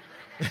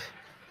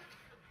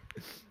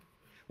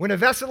 When a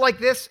vessel like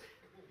this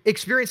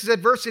experiences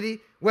adversity,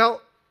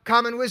 well,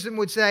 common wisdom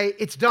would say,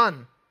 it's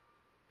done.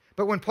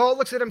 But when Paul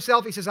looks at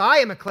himself, he says,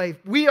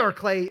 we are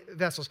clay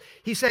vessels.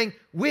 He's saying,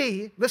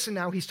 listen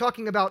now, he's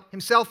talking about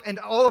himself and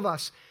all of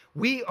us.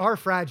 We are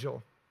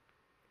fragile.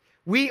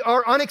 We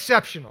are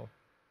unexceptional.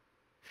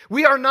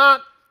 We are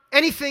not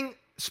anything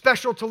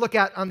special to look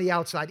at on the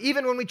outside.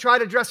 Even when we try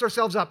to dress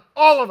ourselves up,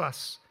 all of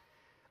us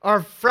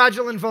are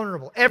fragile and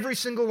vulnerable. Every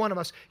single one of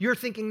us. You're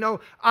thinking, no,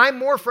 I'm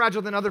more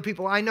fragile than other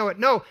people. I know it.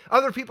 No,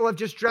 other people have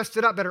just dressed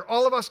it up better.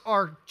 All of us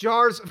are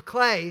jars of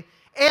clay.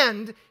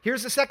 And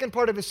here's the second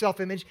part of his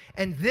self-image,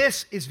 and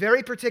this is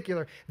very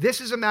particular. This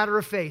is a matter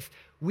of faith.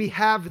 We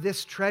have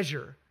this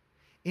treasure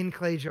in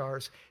clay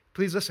jars.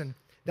 Please listen,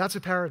 that's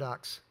a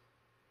paradox.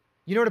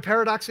 You know what a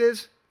paradox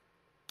is?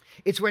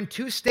 It's when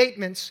two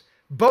statements,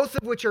 both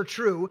of which are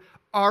true,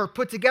 are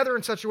put together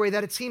in such a way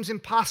that it seems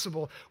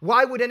impossible.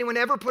 Why would anyone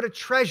ever put a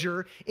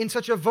treasure in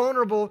such a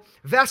vulnerable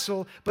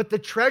vessel? But the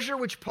treasure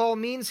which Paul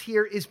means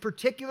here is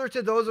particular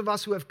to those of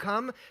us who have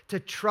come to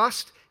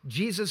trust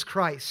Jesus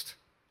Christ.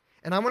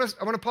 And I want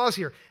to pause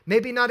here.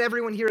 Maybe not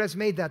everyone here has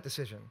made that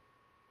decision.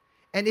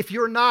 And if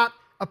you're not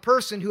a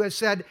person who has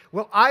said,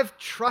 well, I've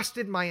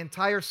trusted my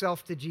entire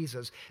self to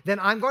Jesus, then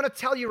I'm going to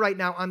tell you right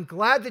now, I'm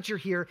glad that you're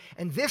here,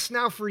 and this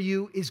now for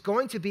you is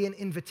going to be an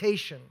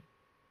invitation.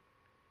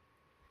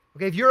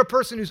 Okay, if you're a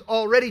person who's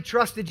already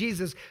trusted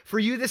Jesus, for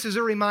you this is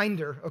a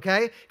reminder,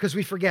 okay? Because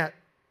we forget.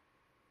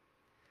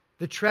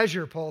 The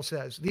treasure, Paul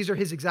says, these are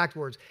his exact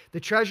words.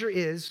 The treasure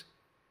is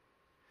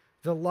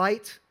the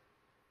light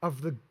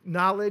of the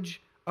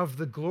knowledge of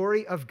the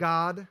glory of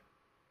God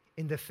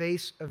in the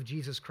face of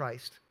Jesus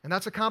Christ. And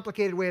that's a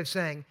complicated way of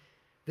saying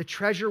the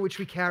treasure which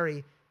we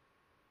carry,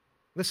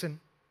 listen,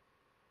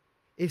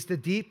 is the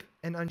deep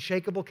and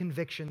unshakable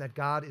conviction that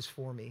God is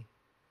for me.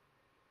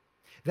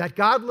 That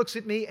God looks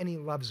at me and he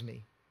loves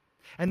me.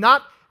 And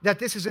not that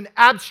this is an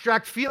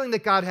abstract feeling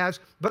that God has,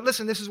 but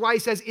listen, this is why he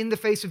says in the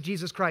face of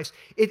Jesus Christ.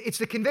 It's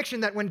the conviction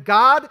that when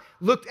God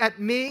looked at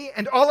me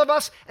and all of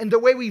us and the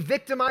way we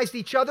victimized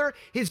each other,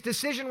 his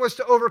decision was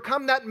to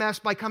overcome that mess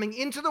by coming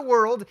into the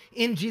world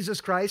in Jesus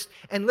Christ.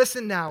 And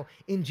listen now,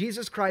 in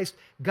Jesus Christ,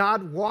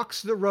 God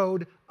walks the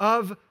road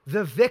of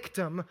the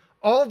victim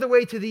all the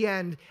way to the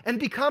end and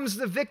becomes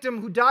the victim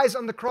who dies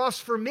on the cross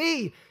for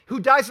me, who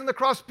dies on the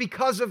cross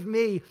because of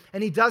me.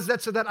 And he does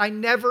that so that I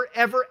never,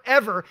 ever,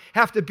 ever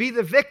have to be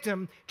the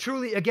victim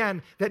truly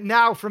again, that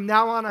now, from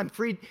now on, I'm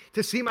free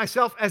to see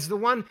myself as the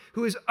one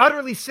who is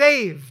utterly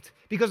saved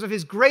because of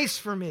his grace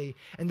for me.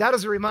 And that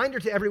is a reminder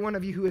to every one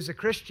of you who is a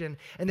Christian.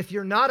 And if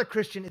you're not a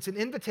Christian, it's an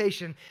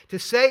invitation to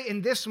say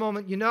in this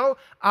moment, you know,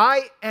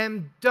 I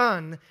am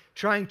done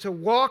trying to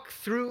walk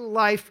through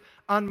life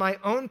on my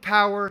own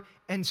power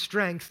and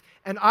strength,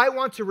 and I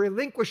want to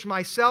relinquish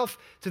myself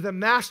to the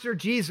Master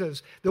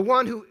Jesus, the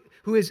one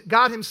who is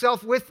God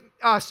himself with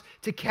us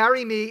to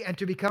carry me and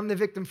to become the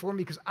victim for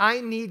me, because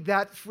I need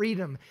that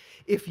freedom.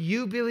 If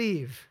you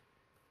believe,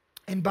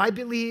 and by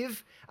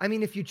believe, I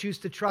mean if you choose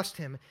to trust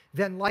him,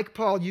 then like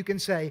Paul, you can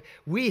say,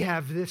 we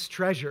have this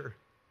treasure,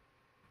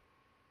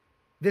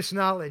 this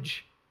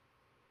knowledge,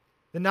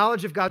 the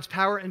knowledge of God's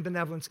power and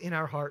benevolence in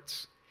our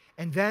hearts.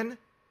 And then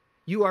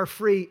you are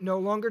free no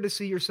longer to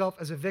see yourself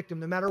as a victim,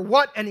 no matter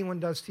what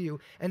anyone does to you.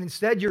 And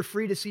instead, you're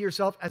free to see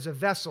yourself as a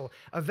vessel.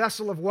 A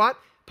vessel of what?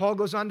 Paul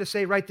goes on to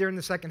say right there in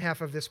the second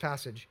half of this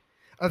passage.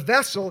 A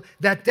vessel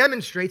that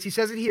demonstrates, he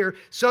says it here,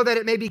 so that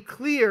it may be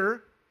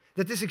clear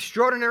that this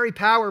extraordinary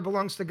power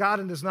belongs to God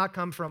and does not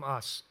come from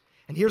us.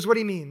 And here's what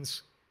he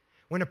means.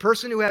 When a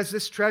person who has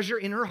this treasure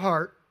in her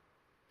heart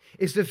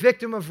is the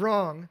victim of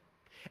wrong,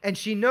 and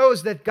she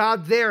knows that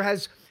God there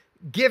has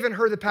given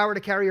her the power to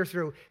carry her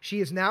through, she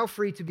is now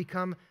free to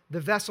become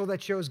the vessel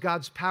that shows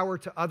God's power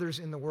to others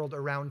in the world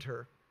around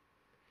her.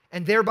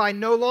 And thereby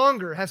no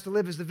longer has to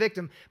live as the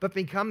victim, but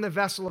become the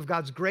vessel of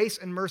God's grace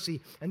and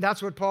mercy. And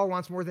that's what Paul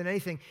wants more than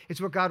anything.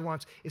 It's what God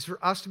wants, is for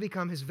us to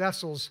become his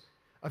vessels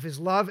of his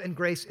love and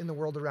grace in the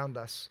world around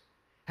us.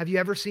 Have you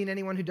ever seen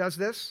anyone who does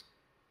this?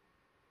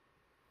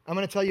 I'm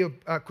going to tell you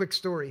a quick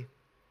story.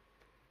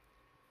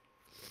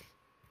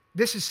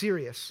 This is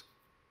serious.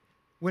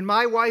 When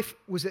my wife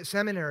was at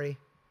seminary,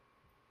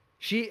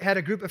 she had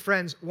a group of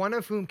friends, one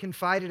of whom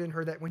confided in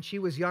her that when she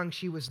was young,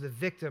 she was the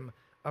victim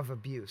of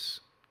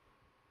abuse,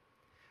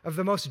 of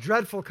the most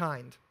dreadful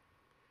kind,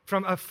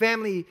 from a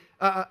family,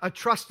 a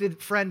trusted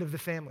friend of the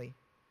family.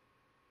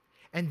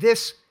 And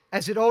this,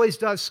 as it always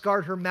does,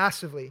 scarred her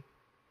massively.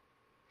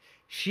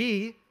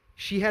 She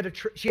had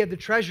the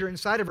treasure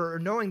inside of her,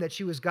 knowing that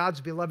she was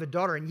God's beloved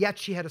daughter, and yet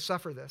she had to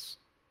suffer this.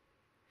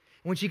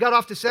 When she got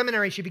off to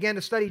seminary, she began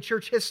to study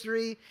church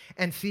history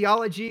and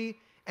theology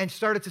and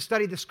started to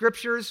study the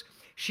scriptures.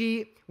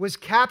 She was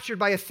captured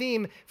by a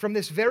theme from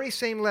this very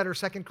same letter,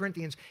 2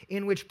 Corinthians,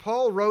 in which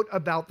Paul wrote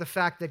about the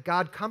fact that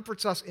God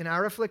comforts us in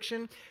our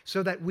affliction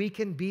so that we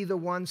can be the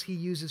ones he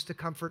uses to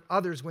comfort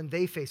others when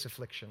they face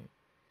affliction.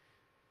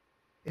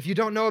 If you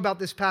don't know about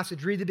this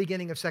passage, read the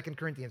beginning of 2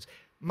 Corinthians.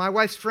 My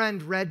wife's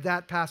friend read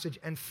that passage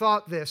and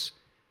thought this: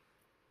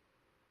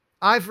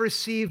 I've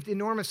received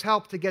enormous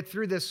help to get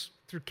through this,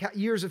 through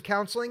years of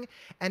counseling,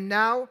 and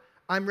now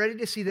I'm ready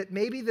to see that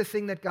maybe the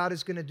thing that God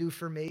is going to do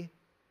for me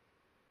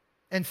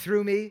and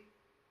through me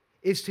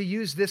is to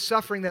use this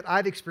suffering that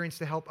I've experienced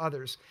to help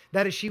others.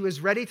 That is, she was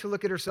ready to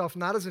look at herself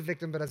not as a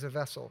victim, but as a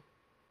vessel.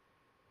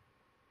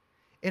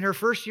 In her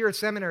first year at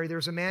seminary, there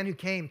was a man who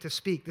came to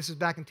speak, this is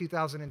back in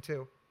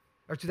 2002,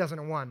 or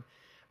 2001,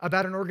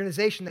 about an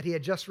organization that he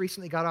had just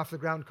recently got off the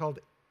ground called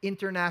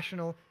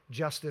International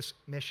Justice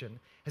Mission.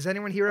 Has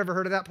anyone here ever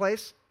heard of that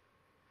place?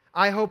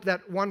 I hope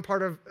that one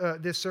part of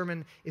this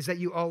sermon is that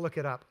you all look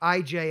it up.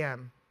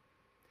 IJM.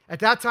 At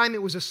that time,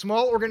 it was a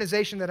small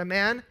organization that a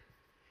man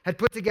had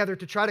put together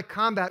to try to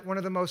combat one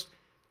of the most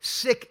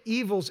sick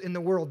evils in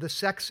the world, the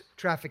sex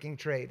trafficking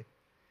trade,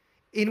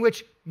 in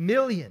which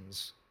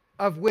millions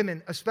of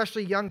women,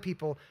 especially young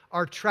people,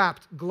 are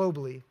trapped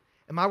globally.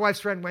 And my wife's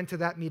friend went to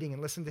that meeting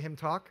and listened to him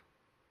talk.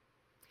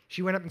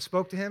 She went up and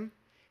spoke to him,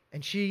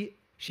 and she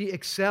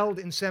excelled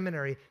in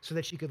seminary so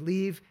that she could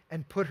leave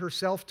and put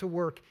herself to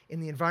work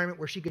in the environment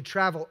where she could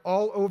travel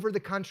all over the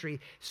country,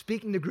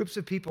 speaking to groups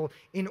of people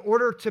in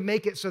order to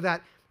make it so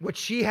that what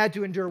she had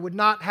to endure would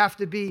not have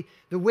to be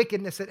the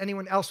wickedness that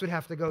anyone else would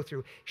have to go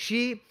through.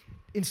 She,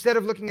 instead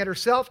of looking at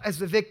herself as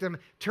the victim,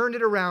 turned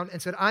it around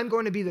and said, I'm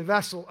going to be the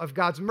vessel of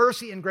God's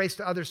mercy and grace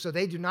to others so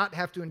they do not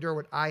have to endure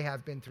what I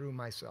have been through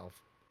myself.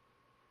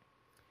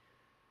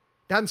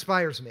 That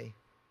inspires me.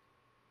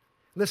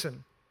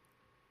 Listen,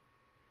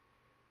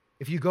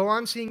 if you go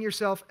on seeing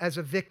yourself as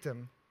a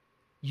victim,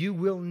 you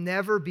will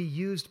never be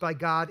used by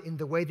God in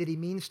the way that He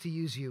means to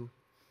use you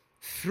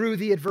through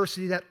the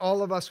adversity that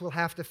all of us will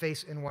have to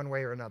face in one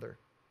way or another.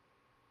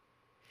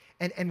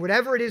 And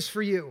whatever it is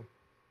for you,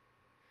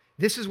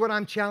 this is what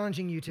I'm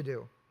challenging you to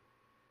do.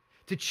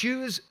 To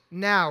choose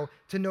now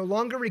to no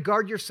longer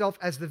regard yourself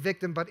as the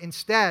victim, but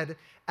instead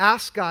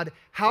ask God,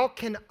 how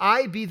can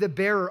I be the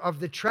bearer of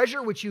the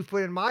treasure which you've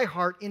put in my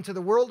heart into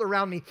the world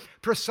around me,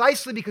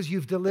 precisely because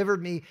you've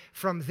delivered me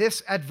from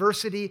this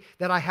adversity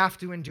that I have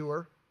to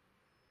endure?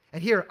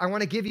 And here, I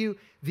want to give you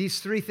these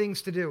 3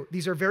 things to do.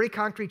 These are very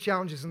concrete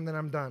challenges, and then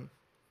I'm done.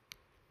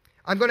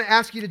 I'm going to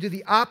ask you to do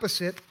the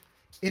opposite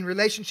in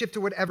relationship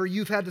to whatever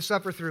you've had to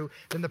suffer through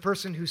than the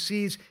person who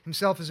sees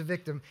himself as a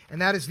victim,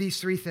 and that is these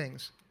 3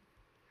 things.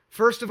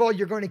 First of all,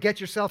 you're going to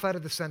get yourself out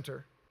of the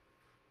center.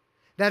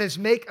 That is,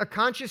 make a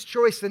conscious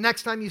choice the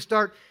next time you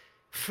start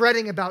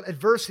fretting about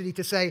adversity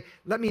to say,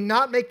 let me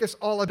not make this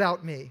all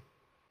about me.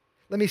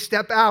 Let me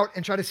step out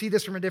and try to see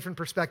this from a different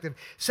perspective.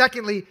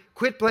 Secondly,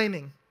 quit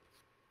blaming.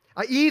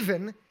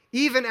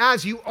 Even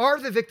as you are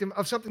the victim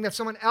of something that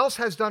someone else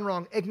has done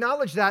wrong,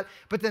 acknowledge that,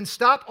 but then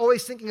stop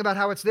always thinking about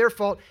how it's their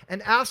fault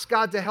and ask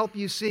God to help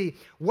you see,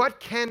 what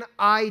can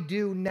I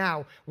do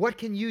now? What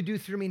can you do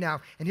through me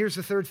now? And here's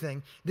the third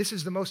thing. This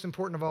is the most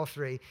important of all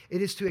 3.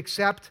 It is to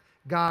accept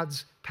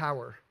God's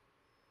power.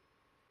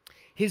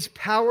 His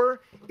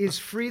power is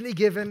freely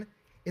given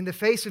in the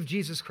face of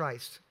Jesus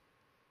Christ.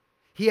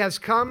 He has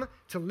come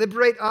to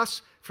liberate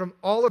us from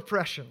all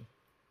oppression,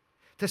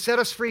 to set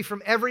us free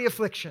from every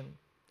affliction,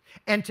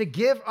 and to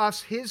give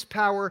us His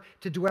power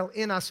to dwell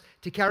in us,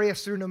 to carry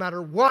us through no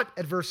matter what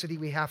adversity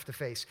we have to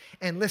face.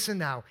 And listen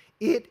now,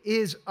 it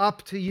is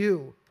up to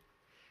you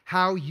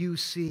how you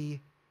see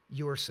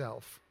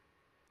yourself.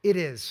 It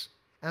is.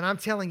 And I'm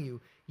telling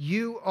you,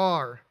 you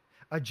are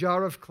a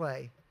jar of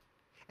clay,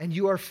 and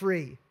you are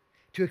free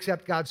to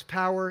accept God's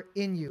power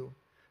in you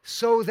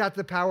so that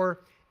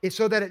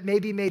it may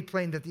be made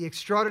plain that the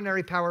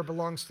extraordinary power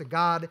belongs to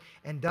God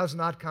and does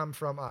not come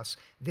from us.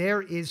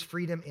 There is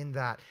freedom in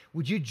that.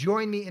 Would you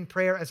join me in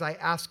prayer as I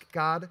ask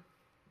God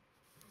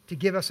to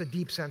give us a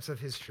deep sense of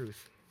His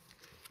truth?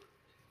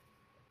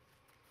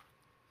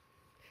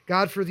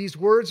 God, for these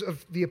words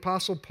of the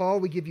Apostle Paul,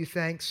 we give you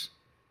thanks.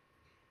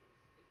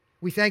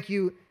 We thank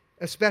you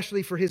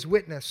especially for his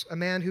witness, a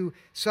man who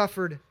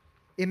suffered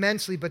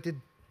immensely but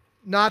did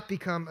not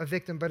become a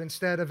victim, but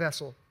instead a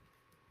vessel.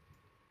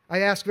 I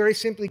ask very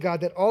simply, God,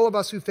 that all of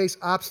us who face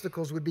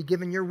obstacles would be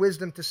given your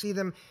wisdom to see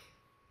them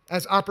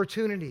as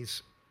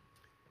opportunities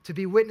to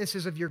be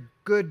witnesses of your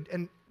good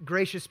and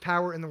gracious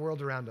power in the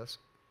world around us.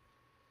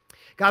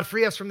 God,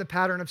 free us from the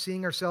pattern of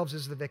seeing ourselves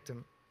as the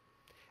victim,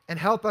 and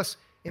help us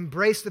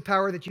embrace the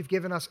power that you've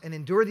given us and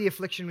endure the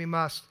affliction we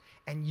must,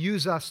 and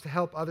use us to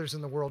help others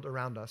in the world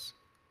around us.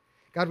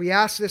 God, we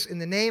ask this in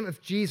the name of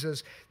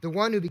Jesus, the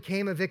one who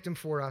became a victim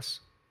for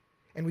us.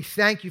 And we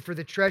thank you for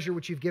the treasure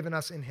which you've given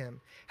us in him.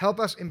 Help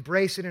us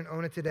embrace it and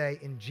own it today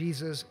in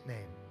Jesus'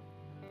 name.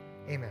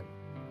 Amen.